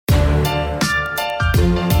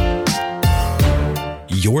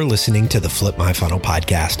You're listening to the Flip My Funnel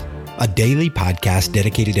podcast, a daily podcast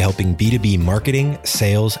dedicated to helping B2B marketing,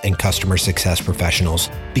 sales, and customer success professionals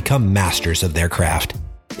become masters of their craft.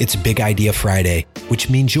 It's Big Idea Friday, which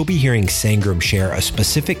means you'll be hearing Sangram share a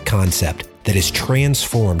specific concept that has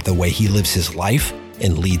transformed the way he lives his life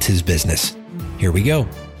and leads his business. Here we go.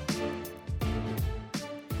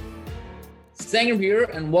 Sangram here,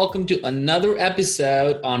 and welcome to another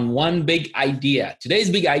episode on One Big Idea. Today's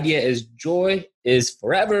big idea is joy is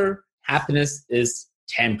forever, happiness is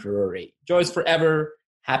temporary. Joy is forever,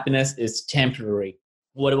 happiness is temporary.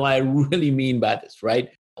 What do I really mean by this, right?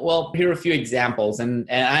 Well, here are a few examples, and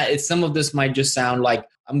some of this might just sound like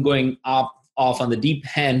I'm going off on the deep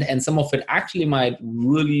end, and some of it actually might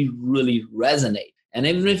really resonate. And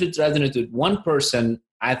even if it resonates with one person,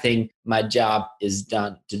 I think my job is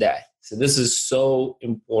done today. So this is so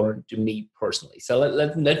important to me personally. So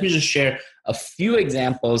let me just share a few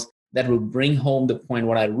examples that will bring home the point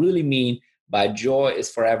what I really mean by joy is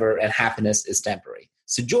forever and happiness is temporary.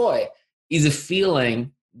 So joy is a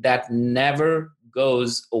feeling that never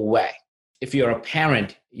goes away. If you're a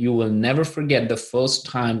parent, you will never forget the first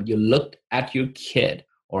time you looked at your kid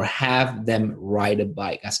or have them ride a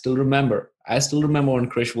bike. I still remember when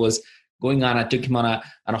Krish was going on. I took him on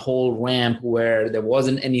a whole ramp where there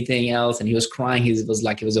wasn't anything else, and he was crying. He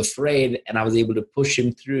was afraid, and I was able to push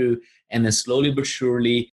him through. And then slowly but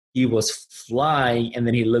surely, he was flying, and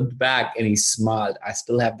then he looked back and he smiled. I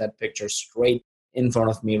still have that picture straight in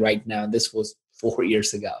front of me right now. This was 4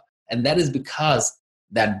 years ago. And that is because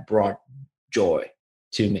that brought joy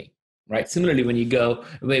to me, right? Similarly, when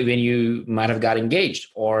you might have got engaged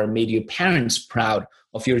or made your parents proud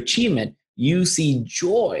of your achievement, you see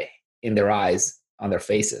joy in their eyes, on their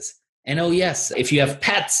faces. And oh yes, if you have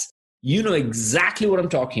pets, you know exactly what I'm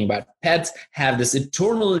talking about. Pets have this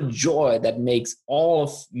eternal joy that makes all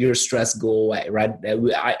of your stress go away, right?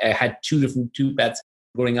 I had two pets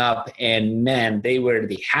growing up, and man, they were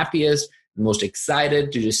the happiest, the most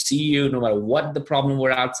excited to just see you, no matter what the problem were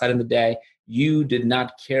outside in the day. You did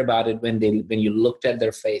not care about it when you looked at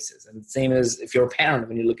their faces. And the same as if you're a parent,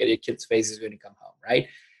 when you look at your kids' faces when you come home, right?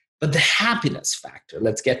 But the happiness factor,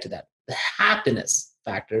 let's get to that. The happiness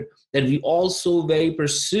factor that we also very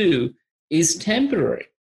pursue is temporary.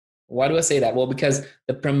 Why do I say that? Well, because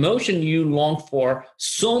the promotion you longed for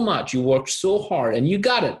so much, you worked so hard and you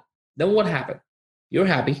got it. Then what happened? You're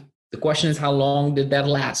happy. The question is, how long did that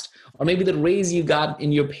last? Or maybe the raise you got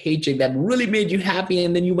in your paycheck that really made you happy,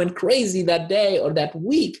 and then you went crazy that day or that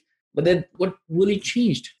week. But then what really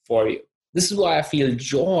changed for you? This is why I feel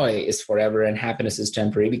joy is forever and happiness is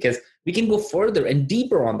temporary, because we can go further and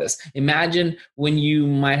deeper on this. Imagine when you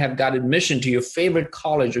might have got admission to your favorite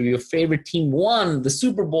college, or your favorite team won the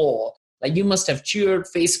Super Bowl. Like, you must have cheered,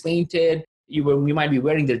 face painted. You might be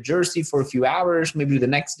wearing their jersey for a few hours, maybe the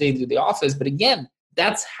next day to the office. But again,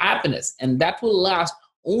 that's happiness. And that will last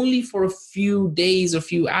only for a few days, a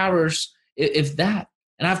few hours, if that.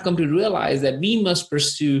 And I've come to realize that we must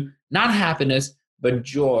pursue not happiness, but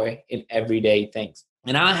joy in everyday things.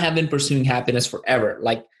 And I have been pursuing happiness forever.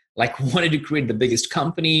 Like wanted to create the biggest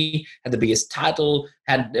company, had the biggest title,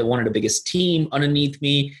 wanted the biggest team underneath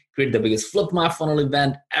me, created the biggest Flip My Funnel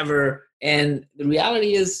event ever. And the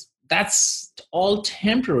reality is that's all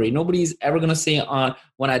temporary. Nobody's ever going to say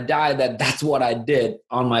when I die that's what I did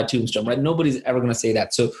on my tombstone, right? Nobody's ever going to say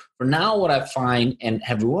that. So for now, what I find and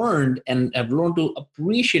have learned to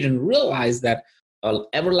appreciate and realize that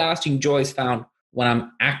everlasting joy is found when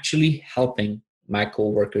I'm actually helping my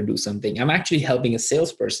coworker do something. I'm actually helping a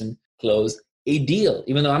salesperson close a deal.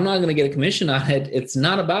 Even though I'm not going to get a commission on it, it's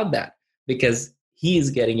not about that, because he is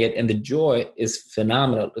getting it, and the joy is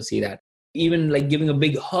phenomenal to see that. Even like giving a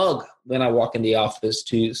big hug when I walk in the office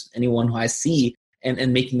to anyone who I see,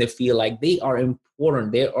 and making them feel like they are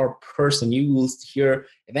important, they are a person. You will hear,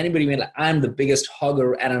 if anybody means like, I'm the biggest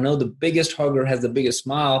hugger, and I know the biggest hugger has the biggest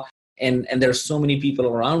smile. And there's so many people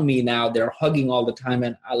around me now, they're hugging all the time,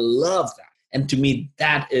 and I love that. And to me,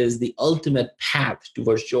 that is the ultimate path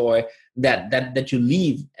towards joy, that you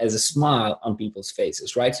leave as a smile on people's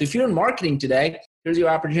faces, right? So if you're in marketing today, here's your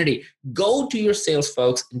opportunity. Go to your sales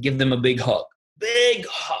folks and give them a big hug. Big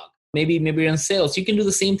hug. Maybe you're in sales. You can do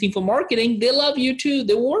the same thing for marketing. They love you too.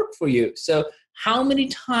 They work for you. So how many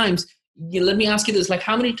times, let me ask you this, like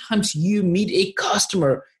how many times you meet a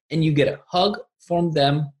customer and you get a hug from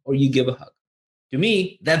them, or you give a hug? To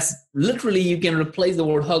me, that's literally, you can replace the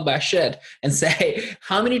word hug by shit and say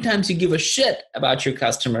how many times you give a shit about your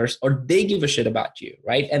customers, or they give a shit about you,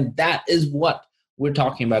 right? And that is what we're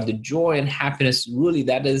talking about. The joy and happiness, really,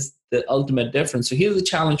 that is the ultimate difference. So here's the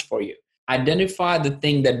challenge for you. Identify the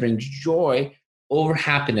thing that brings joy over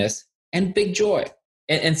happiness and big joy.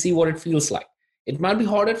 and see what it feels like. It might be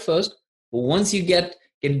hard at first, but once you get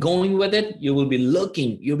going with it, you'll be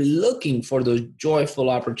looking for those joyful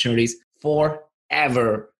opportunities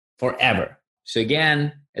forever. So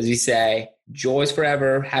again, as we say, joy is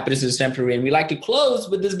forever, happiness is temporary. And we like to close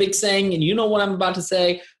with this big saying, and you know what I'm about to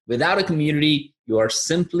say: without a community, you are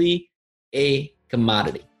simply a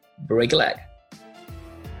commodity. Break a leg.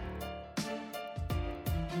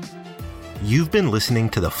 You've been listening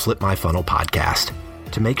to the Flip My Funnel podcast.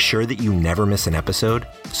 To make sure that you never miss an episode,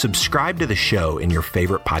 subscribe to the show in your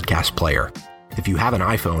favorite podcast player. If you have an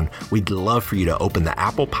iPhone, we'd love for you to open the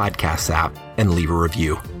Apple Podcasts app and leave a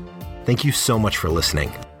review. Thank you so much for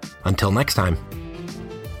listening. Until next time.